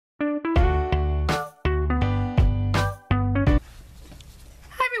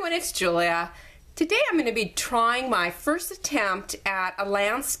everyone, it's Julia. Today I'm going to be trying my first attempt at a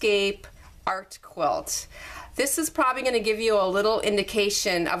landscape art quilt. This is probably going to give you a little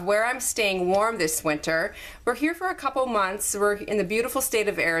indication of where I'm staying warm this winter. We're here for a couple months. We're in the beautiful state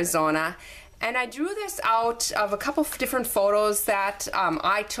of Arizona. And I drew this out of a couple of different photos that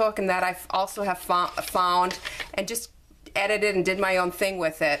I took and that I also have found and just edited and did my own thing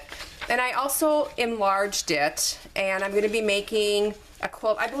with it. And I also enlarged it, and I'm going to be making a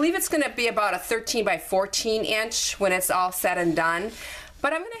quilt. I believe it's going to be about a 13 by 14 inch when it's all said and done.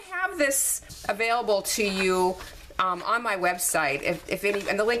 But I'm going to have this available to you on my website, if any,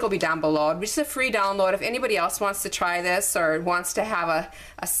 and the link will be down below. It's just a free download. If anybody else wants to try this or wants to have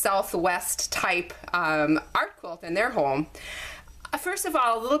a Southwest type art quilt in their home. First of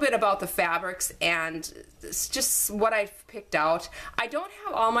all, a little bit about the fabrics and just what I've picked out. I don't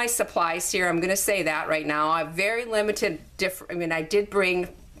have all my supplies here. I'm going to say that right now. I have very limited. I did bring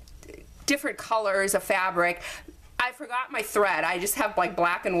different colors of fabric. I forgot my thread. I just have like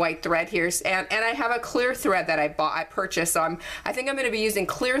black and white thread here, and I have a clear thread that I purchased. So I think I'm going to be using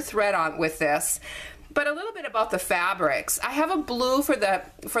clear thread with this. But a little bit about the fabrics. I have a blue for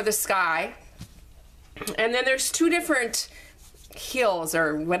the sky, and then there's two different hills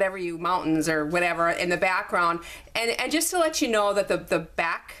or whatever, mountains or whatever in the background, and just to let you know that the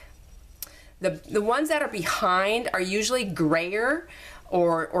ones that are behind are usually grayer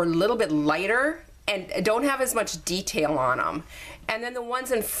or a little bit lighter and don't have as much detail on them, and then the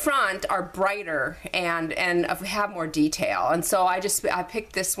ones in front are brighter and have more detail. And so I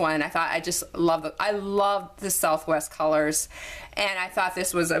picked this one. I thought I love the Southwest colors, and I thought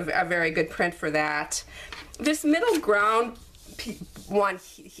this was a very good print for that. This middle ground one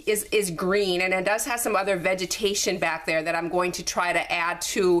is green, and it does have some other vegetation back there that I'm going to try to add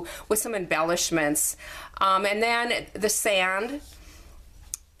to with some embellishments, and then the sand,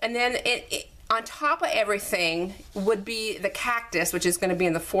 and then on top of everything would be the cactus, which is going to be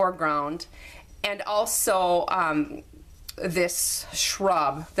in the foreground, and also this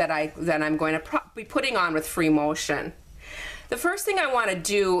shrub that I'm going to be putting on with free motion. The first thing I want to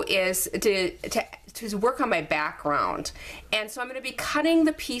do is to work on my background, and so I'm going to be cutting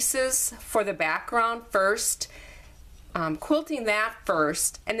the pieces for the background first, quilting that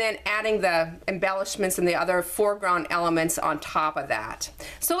first, and then adding the embellishments and the other foreground elements on top of that.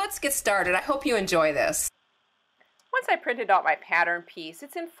 So let's get started. I hope you enjoy this. Once I printed out my pattern piece,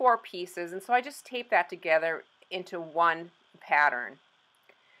 it's in 4 pieces, and so I just taped that together into one pattern.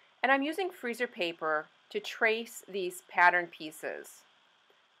 And I'm using freezer paper to trace these pattern pieces.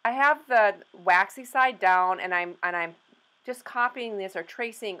 I have the waxy side down, and I'm just copying this or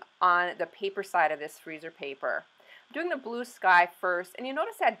tracing on the paper side of this freezer paper. I'm doing the blue sky first, and you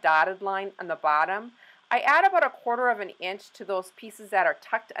notice that dotted line on the bottom? I add about 1/4 inch to those pieces that are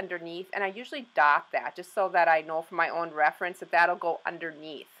tucked underneath, and I usually dot that just so that I know from my own reference that that'll go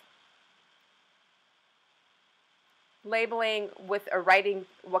underneath. Labeling with writing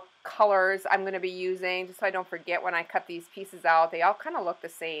what colors I'm going to be using, just so I don't forget when I cut these pieces out. They all kind of look the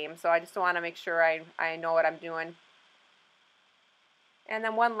same, so I just want to make sure I know what I'm doing. And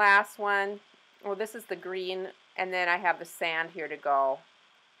then one last one. Well, this is the green, and then I have the sand here to go.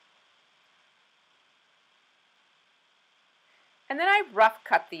 And then I rough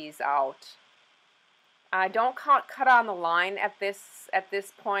cut these out. I don't cut on the line at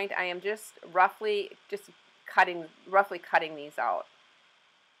this point. I am just roughly cutting these out.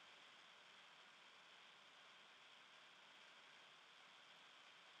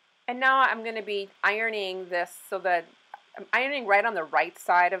 And now I'm going to be ironing this so that I'm ironing right on the right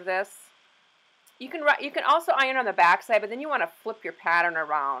side of this. You can also iron on the back side, but then you want to flip your pattern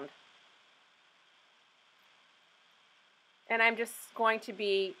around. And I'm just going to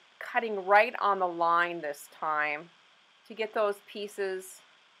be cutting right on the line this time to get those pieces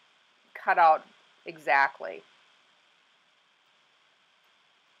cut out exactly.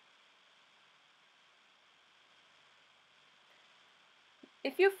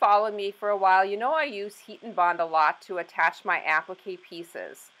 If you followed me for a while, you know I use heat and bond a lot to attach my applique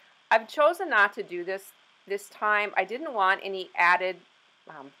pieces. I've chosen not to do this time. I didn't want any added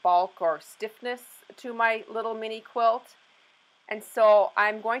bulk or stiffness to my little mini quilt, and so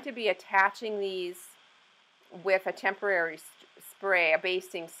I'm going to be attaching these with a temporary spray, a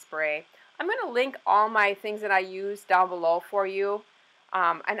basting spray. I'm going to link all my things that I use down below for you,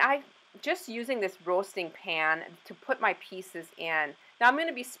 and I'm just using this roasting pan to put my pieces in. Now I'm going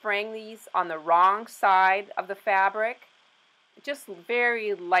to be spraying these on the wrong side of the fabric, just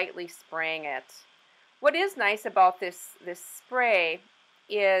very lightly spraying it. What is nice about this spray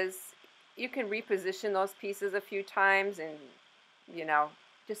is you can reposition those pieces a few times and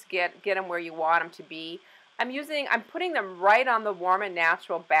just get them where you want them to be. I'm putting them right on the warm and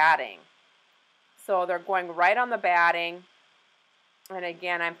natural batting. So they're going right on the batting. And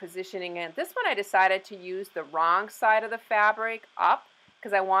again, I'm positioning it. This one I decided to use the wrong side of the fabric up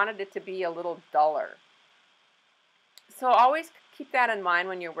because I wanted it to be a little duller. So always keep that in mind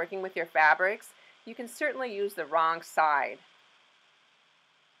when you're working with your fabrics. You can certainly use the wrong side.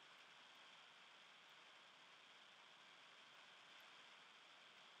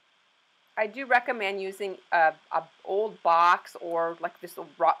 I do recommend using a old box or like this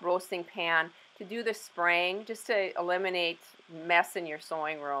roasting pan to do the spraying, just to eliminate mess in your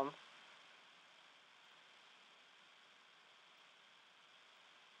sewing room.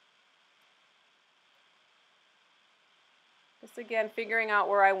 Just again, figuring out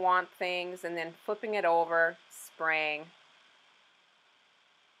where I want things and then flipping it over, spraying,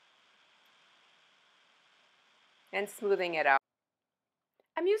 and smoothing it out.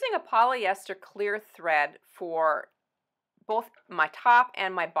 I'm using a polyester clear thread for both my top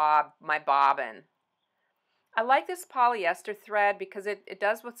and my bobbin. I like this polyester thread because it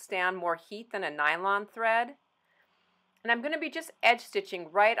does withstand more heat than a nylon thread. And I'm going to be just edge stitching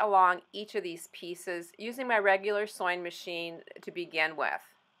right along each of these pieces using my regular sewing machine to begin with.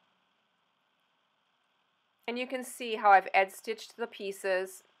 And you can see how I've edge stitched the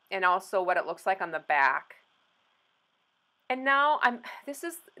pieces and also what it looks like on the back. And now this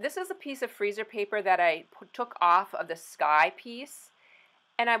is a piece of freezer paper that I took off of the sky piece,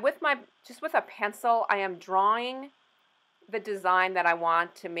 and just with a pencil I am drawing the design that I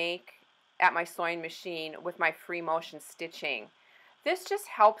want to make at my sewing machine with my free motion stitching. This just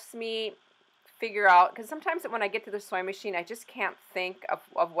helps me figure out, because sometimes when I get to the sewing machine I just can't think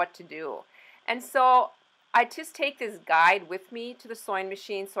of what to do, and so I just take this guide with me to the sewing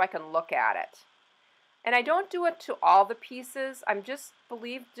machine so I can look at it. And I don't do it to all the pieces. I'm just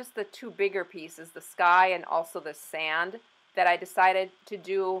the two bigger pieces, the sky and also the sand, that I decided to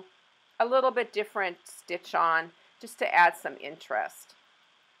do a little bit different stitch on just to add some interest.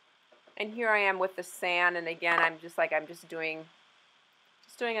 And here I am with the sand, and again I'm just doing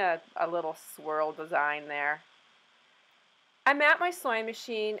a little swirl design there. I'm at my sewing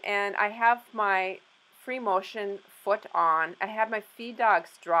machine and I have my free motion foot on. I have my feed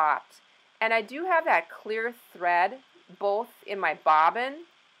dogs dropped. And I do have that clear thread both in my bobbin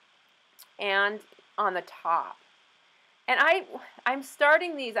and on the top. And I'm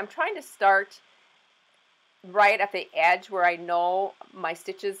starting these, I'm trying to start right at the edge where I know my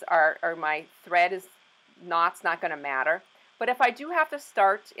stitches are, or my thread is knot's not going to matter. But if I do have to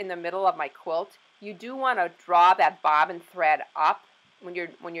start in the middle of my quilt, you do want to draw that bobbin thread up when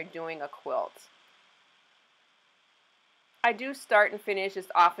you're doing a quilt. I do start and finish as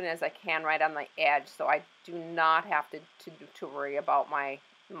often as I can right on the edge, so I do not have to worry about my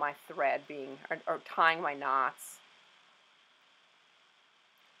thread being or tying my knots.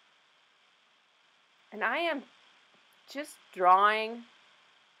 And I am just drawing,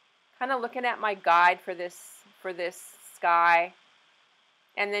 kind of looking at my guide for this sky,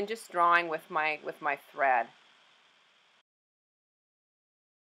 and then just drawing with my thread.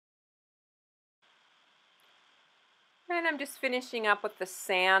 And I'm just finishing up with the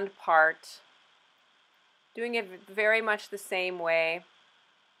sand part, doing it very much the same way.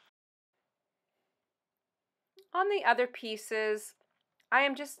 On the other pieces, I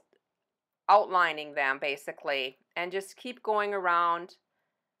am just outlining them basically, and just keep going around.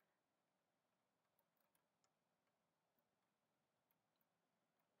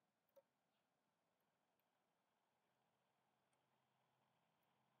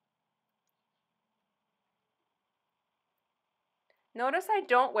 Notice I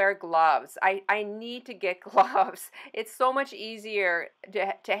don't wear gloves. I need to get gloves. It's so much easier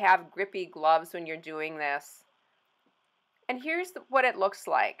to have grippy gloves when you're doing this. And here's what it looks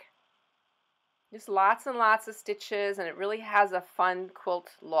like. Just lots and lots of stitches, and it really has a fun quilt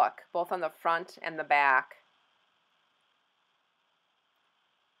look, both on the front and the back.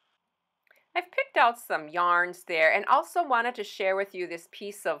 I've picked out some yarns there, and also wanted to share with you this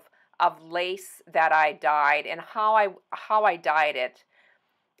piece of lace that I dyed and how I dyed it.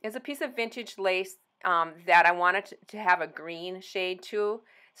 It's a piece of vintage lace that I wanted to have a green shade to.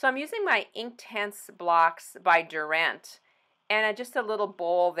 So I'm using my Inktense blocks by Derwent, and just a little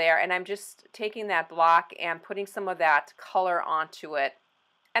bowl there, and I'm just taking that block and putting some of that color onto it,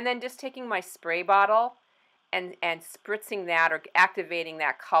 and then just taking my spray bottle and spritzing that or activating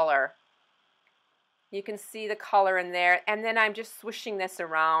that color. You can see the color in there, and then I'm just swishing this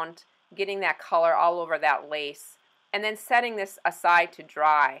around, getting that color all over that lace, and then setting this aside to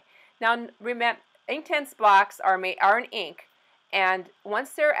dry. Now remember, Inktense blocks are an ink, And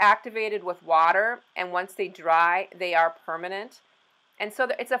once they're activated with water and once they dry, they are permanent. And so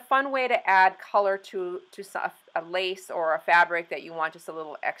it's a fun way to add color to a lace or a fabric that you want just a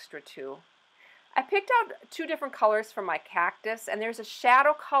little extra to. I picked out 2 different colors for my cactus, and there's a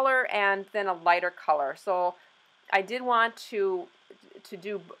shadow color and then a lighter color. So I did want to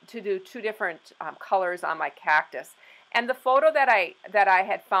do 2 different colors on my cactus. And the photo that I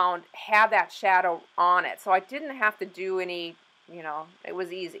had found had that shadow on it, so I didn't have to do any, you know, it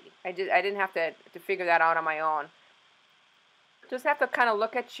was easy. I didn't have to figure that out on my own. Just have to kind of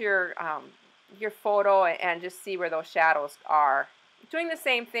look at your photo and just see where those shadows are. Doing the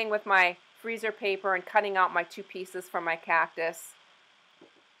same thing with my freezer paper and cutting out my 2 pieces from my cactus.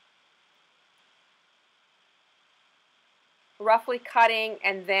 Roughly cutting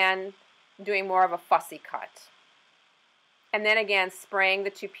and then doing more of a fussy cut. And then again, spraying the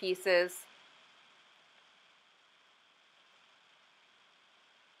 2 pieces.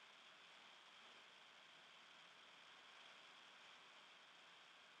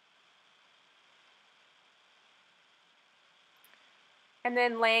 And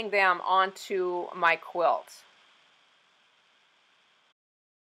then laying them onto my quilt.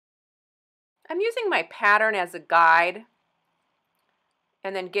 I'm using my pattern as a guide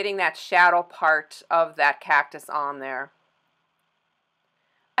and then getting that shadow part of that cactus on there.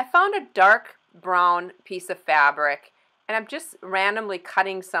 I found a dark brown piece of fabric and I'm just randomly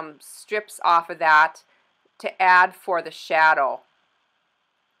cutting some strips off of that to add for the shadow.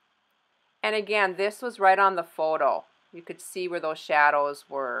 And again, this was right on the photo. You could see where those shadows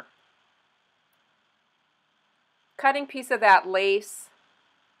were. Cutting piece of that lace.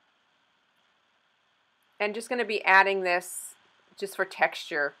 And just going to be adding this just for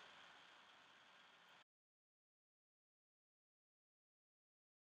texture.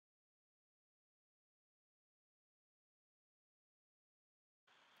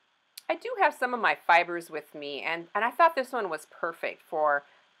 I do have some of my fibers with me, and I thought this one was perfect for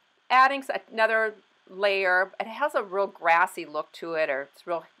adding another layer. It has a real grassy look to it, or it's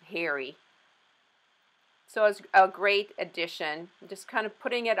real hairy. So it's a great addition. Just kind of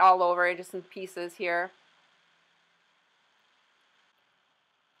putting it all over, just in pieces here.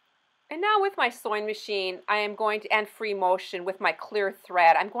 And now with my sewing machine, I am going to, and free motion with my clear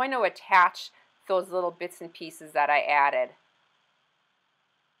thread, I'm going to attach those little bits and pieces that I added.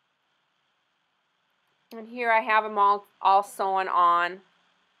 And here I have them all sewn on.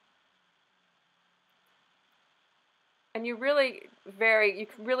 And you really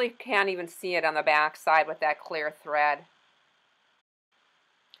can't even see it on the back side with that clear thread.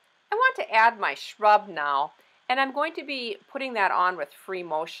 I want to add my shrub now, and I'm going to be putting that on with free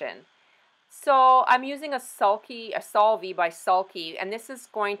motion. So I'm using a Solvy by Sulky, and this is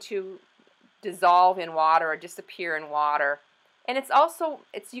going to dissolve in water or disappear in water. And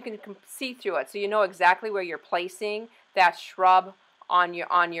you can see through it, so you know exactly where you're placing that shrub on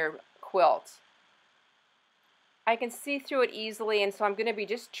your quilt. I can see through it easily, and so I'm going to be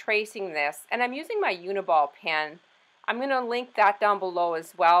just tracing this. And I'm using my Uniball pen. I'm going to link that down below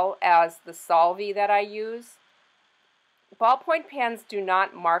as well as the Solvy that I use. Ballpoint pens do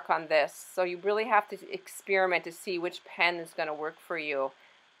not mark on this, so you really have to experiment to see which pen is going to work for you.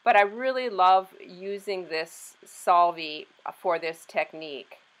 But I really love using this Solvy for this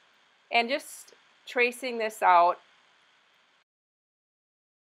technique. And just tracing this out.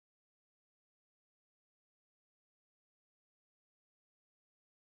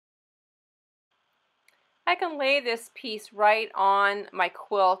 I can lay this piece right on my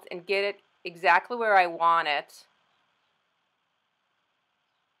quilt and get it exactly where I want it.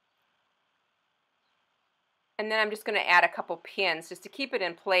 And then I'm just going to add a couple pins just to keep it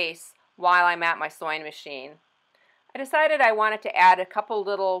in place while I'm at my sewing machine. I decided I wanted to add a couple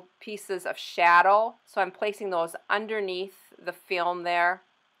little pieces of shadow, so I'm placing those underneath the film there.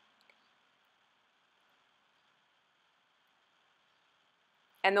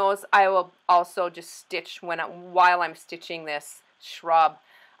 And those I will also just stitch while I'm stitching this shrub.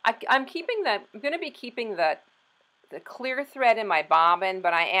 I'm going to be keeping the clear thread in my bobbin,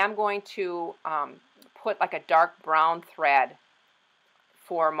 but I am going to put like a dark brown thread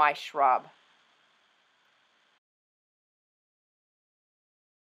for my shrub.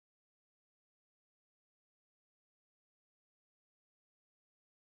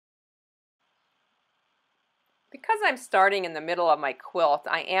 Because I'm starting in the middle of my quilt,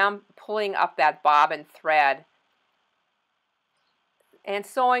 I am pulling up that bobbin thread and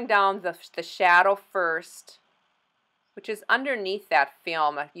sewing down the shadow first, which is underneath that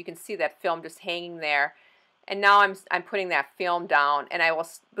film. You can see that film just hanging there. And now I'm putting that film down, and I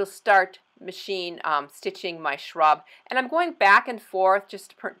will start machine stitching my shrub, and I'm going back and forth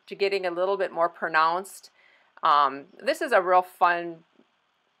just to getting a little bit more pronounced. This is a real fun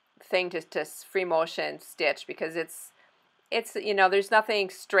thing to free motion stitch because it's you know, there's nothing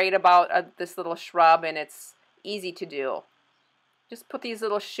straight about this little shrub, and it's easy to do. Just put these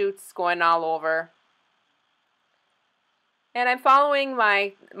little shoots going all over. And I'm following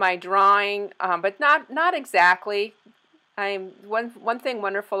my drawing, but not exactly. One thing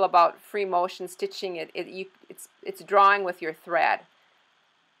wonderful about free motion stitching, it's drawing with your thread.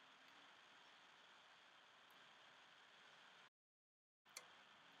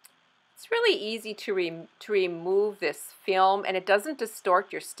 It's really easy to remove this film, and it doesn't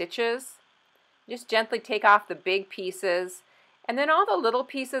distort your stitches. Just gently take off the big pieces, and then all the little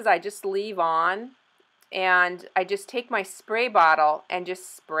pieces I just leave on, and I just take my spray bottle and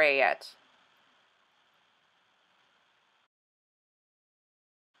just spray it.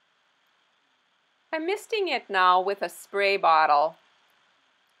 I'm misting it now with a spray bottle.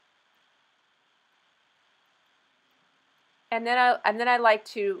 And then I like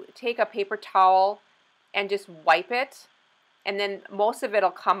to take a paper towel and just wipe it, and then most of it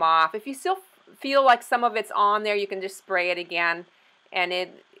will come off. If you still feel like some of it's on there, you can just spray it again and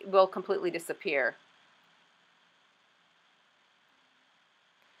it will completely disappear.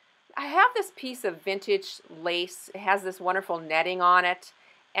 I have this piece of vintage lace. It has this wonderful netting on it,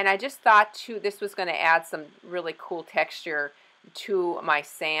 and I just thought too this was going to add some really cool texture to my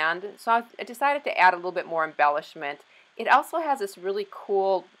sand, so I decided to add a little bit more embellishment. It also has this really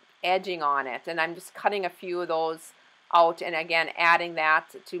cool edging on it, and I'm just cutting a few of those out and again adding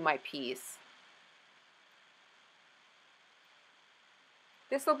that to my piece.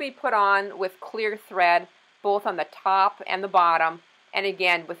 This will be put on with clear thread both on the top and the bottom, and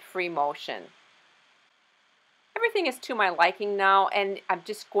again with free motion. Everything is to my liking now, and I'm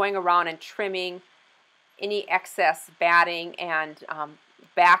just going around and trimming any excess batting and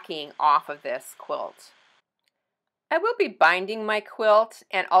backing off of this quilt. I will be binding my quilt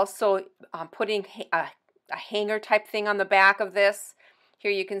and also putting a hanger type thing on the back of this.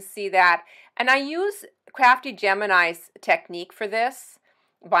 Here you can see that. And I use Crafty Gemini's technique for this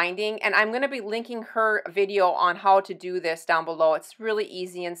binding, and I'm going to be linking her video on how to do this down below. It's really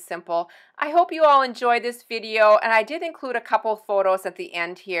easy and simple. I hope you all enjoyed this video, and I did include a couple photos at the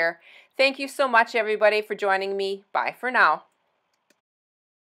end here. Thank you so much, everybody, for joining me. Bye for now.